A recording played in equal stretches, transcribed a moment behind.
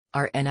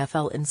Our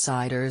NFL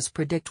insiders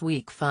predict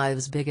Week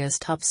 5's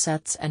biggest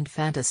upsets and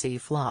fantasy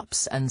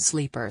flops and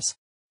sleepers.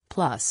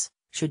 Plus,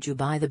 should you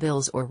buy the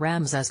Bills or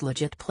Rams as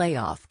legit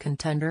playoff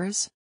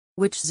contenders?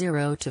 Which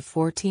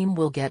 0-4 team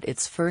will get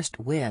its first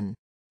win?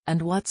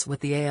 And what's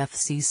with the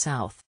AFC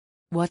South?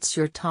 What's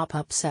your top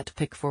upset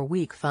pick for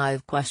Week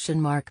 5?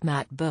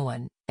 Matt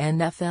Bowen,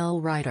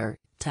 NFL writer,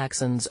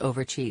 Texans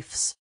over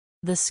Chiefs.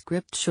 The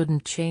script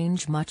shouldn't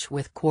change much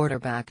with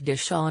quarterback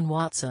Deshaun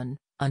Watson,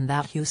 on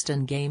that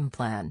Houston game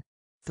plan.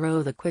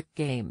 Throw the quick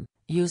game,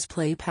 use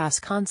play-pass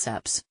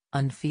concepts,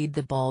 and feed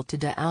the ball to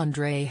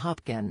DeAndre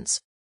Hopkins.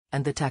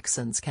 And the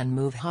Texans can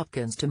move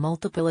Hopkins to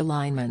multiple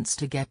alignments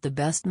to get the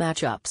best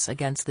matchups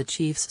against the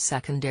Chiefs'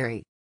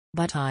 secondary.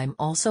 But I'm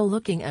also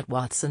looking at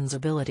Watson's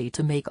ability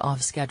to make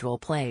off-schedule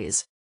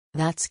plays.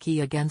 That's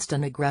key against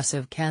an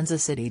aggressive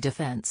Kansas City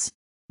defense.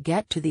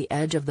 Get to the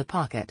edge of the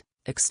pocket,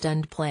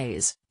 extend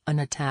plays, and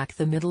attack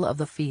the middle of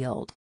the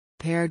field.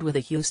 Paired with a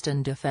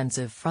Houston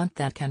defensive front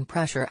that can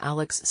pressure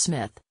Alex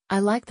Smith, I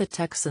like the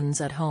Texans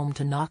at home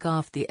to knock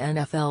off the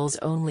NFL's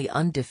only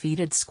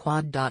undefeated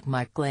squad.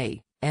 Mike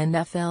Clay,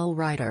 NFL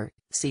writer,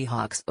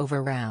 Seahawks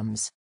over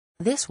Rams.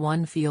 This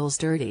one feels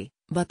dirty,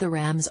 but the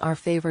Rams are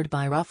favored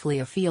by roughly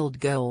a field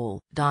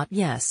goal.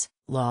 Yes,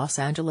 Los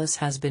Angeles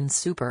has been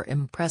super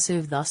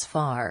impressive thus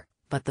far,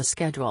 but the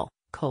schedule,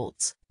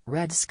 Colts,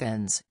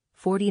 Redskins,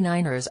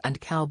 49ers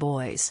and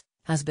Cowboys,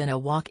 has been a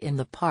walk in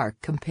the park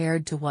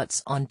compared to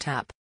what's on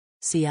tap.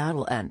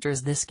 Seattle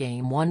enters this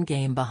game one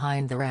game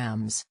behind the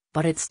Rams,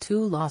 but its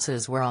two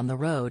losses were on the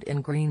road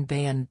in Green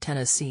Bay and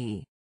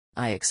Tennessee.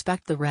 I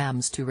expect the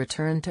Rams to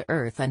return to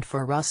earth and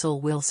for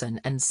Russell Wilson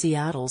and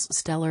Seattle's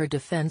stellar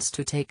defense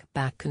to take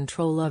back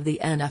control of the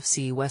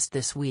NFC West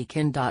this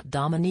weekend.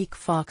 Dominique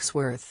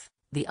Foxworth,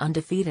 the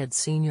undefeated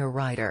senior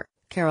writer,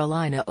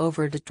 Carolina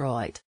over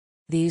Detroit.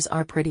 These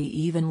are pretty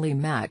evenly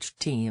matched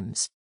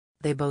teams.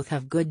 They both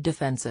have good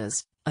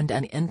defenses, and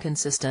an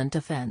inconsistent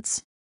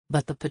offense.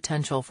 But the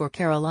potential for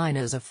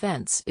Carolina's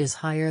offense is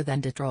higher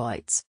than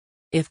Detroit's.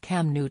 If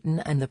Cam Newton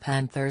and the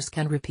Panthers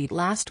can repeat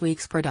last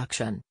week's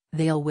production,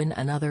 they'll win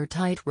another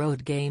tight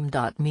road game.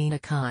 Mina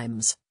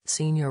Kimes,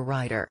 senior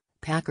writer,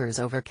 Packers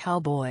over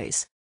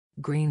Cowboys.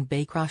 Green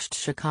Bay crushed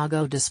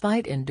Chicago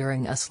despite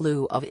enduring a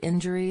slew of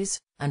injuries,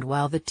 and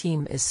while the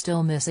team is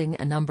still missing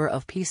a number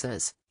of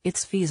pieces,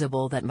 it's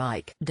feasible that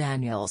Mike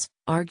Daniels,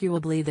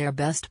 arguably their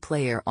best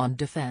player on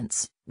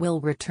defense,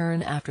 will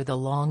return after the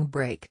long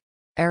break.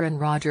 Aaron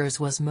Rodgers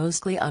was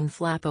mostly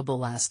unflappable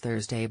last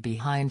Thursday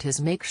behind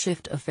his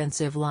makeshift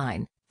offensive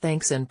line,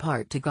 thanks in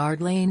part to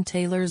guard Lane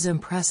Taylor's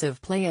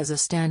impressive play as a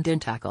stand-in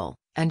tackle,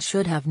 and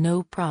should have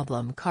no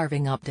problem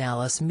carving up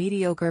Dallas'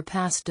 mediocre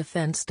pass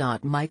defense.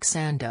 Mike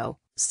Sando,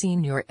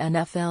 senior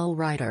NFL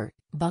writer,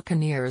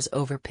 Buccaneers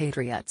over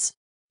Patriots.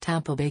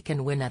 Tampa Bay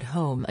can win at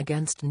home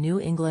against New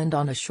England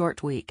on a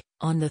short week,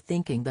 on the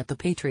thinking that the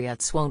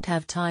Patriots won't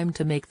have time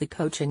to make the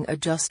coaching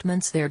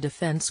adjustments their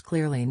defense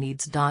clearly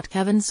needs.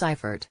 Kevin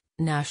Seifert,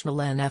 national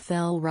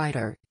NFL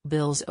writer,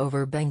 Bills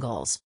over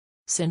Bengals.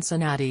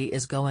 Cincinnati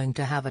is going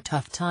to have a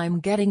tough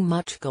time getting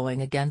much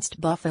going against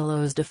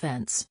Buffalo's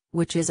defense,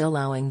 which is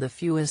allowing the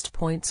fewest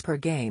points per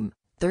game,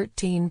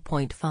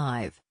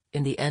 13.5.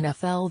 in the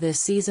NFL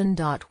this season.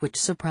 Which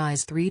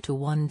surprise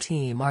 3-1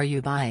 team are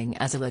you buying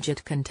as a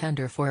legit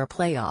contender for a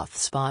playoff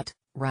spot,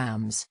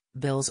 Rams,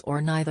 Bills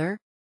or neither?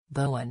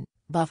 Bowen,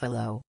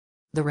 Buffalo.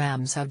 The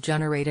Rams have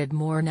generated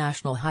more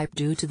national hype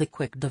due to the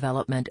quick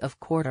development of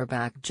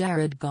quarterback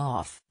Jared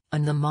Goff,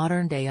 and the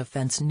modern-day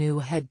offense new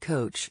head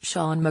coach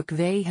Sean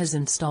McVay has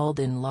installed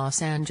in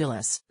Los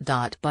Angeles.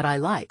 But I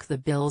like the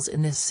Bills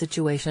in this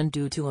situation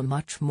due to a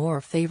much more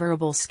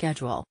favorable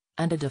schedule,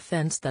 and a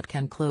defense that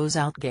can close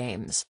out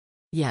games.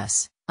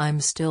 Yes, I'm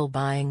still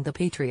buying the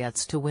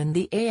Patriots to win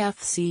the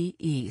AFC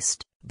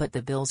East, but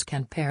the Bills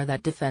can pair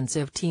that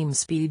defensive team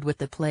speed with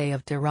the play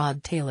of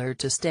Tyrod Taylor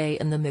to stay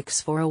in the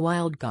mix for a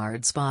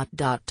wildcard spot.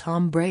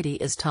 Tom Brady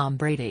is Tom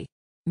Brady.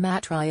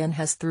 Matt Ryan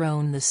has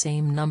thrown the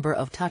same number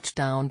of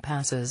touchdown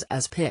passes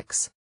as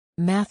picks.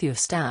 Matthew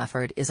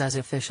Stafford is as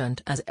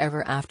efficient as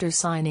ever after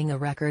signing a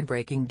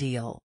record-breaking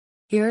deal.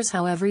 Here's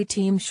how every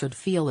team should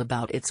feel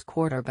about its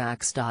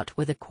quarterbacks.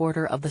 With a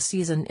quarter of the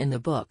season in the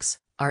books,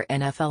 our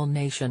NFL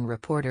Nation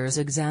reporters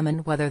examine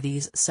whether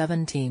these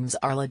 7 teams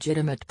are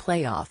legitimate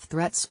playoff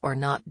threats or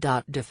not.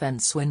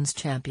 Defense wins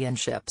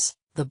championships,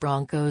 the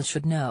Broncos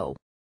should know.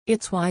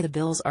 It's why the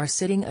Bills are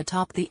sitting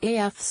atop the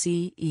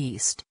AFC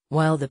East,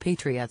 while the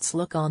Patriots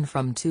look on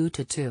from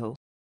 2-2.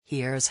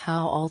 Here's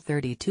how all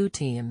 32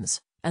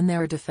 teams, and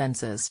their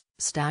defenses,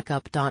 stack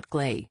up.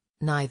 Clay,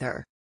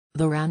 neither.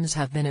 The Rams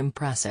have been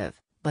impressive,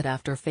 but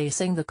after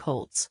facing the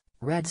Colts,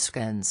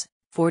 Redskins,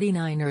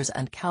 49ers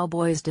and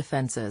Cowboys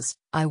defenses,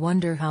 I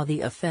wonder how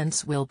the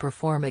offense will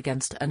perform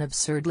against an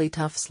absurdly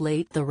tough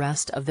slate the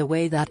rest of the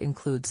way that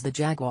includes the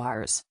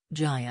Jaguars,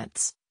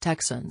 Giants,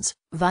 Texans,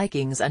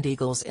 Vikings and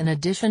Eagles in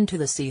addition to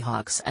the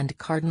Seahawks and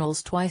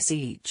Cardinals twice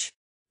each.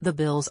 The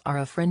Bills are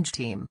a fringe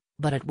team,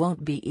 but it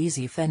won't be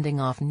easy fending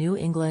off New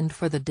England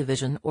for the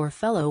division or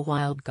fellow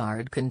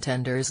wildcard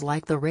contenders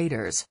like the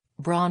Raiders,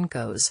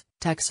 Broncos,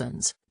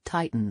 Texans,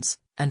 Titans,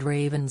 and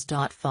Ravens.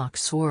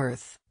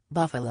 Foxworth,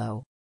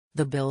 Buffalo.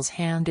 The Bills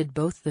handed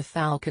both the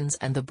Falcons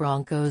and the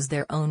Broncos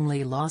their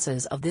only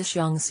losses of this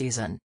young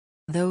season.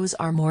 Those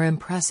are more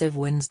impressive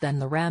wins than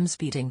the Rams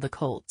beating the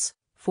Colts,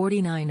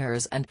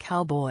 49ers and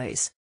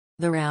Cowboys.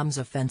 The Rams'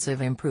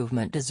 offensive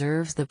improvement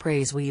deserves the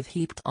praise we've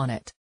heaped on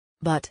it.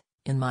 But,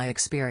 in my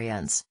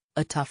experience,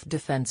 a tough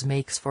defense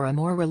makes for a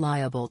more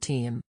reliable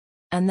team.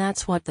 And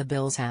that's what the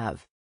Bills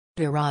have.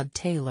 Tyrod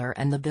Taylor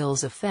and the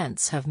Bills'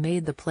 offense have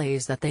made the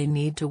plays that they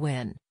need to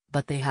win,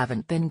 but they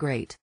haven't been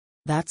great.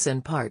 That's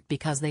in part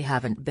because they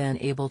haven't been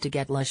able to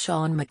get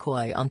LaShawn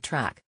McCoy on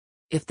track.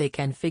 If they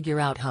can figure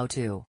out how to,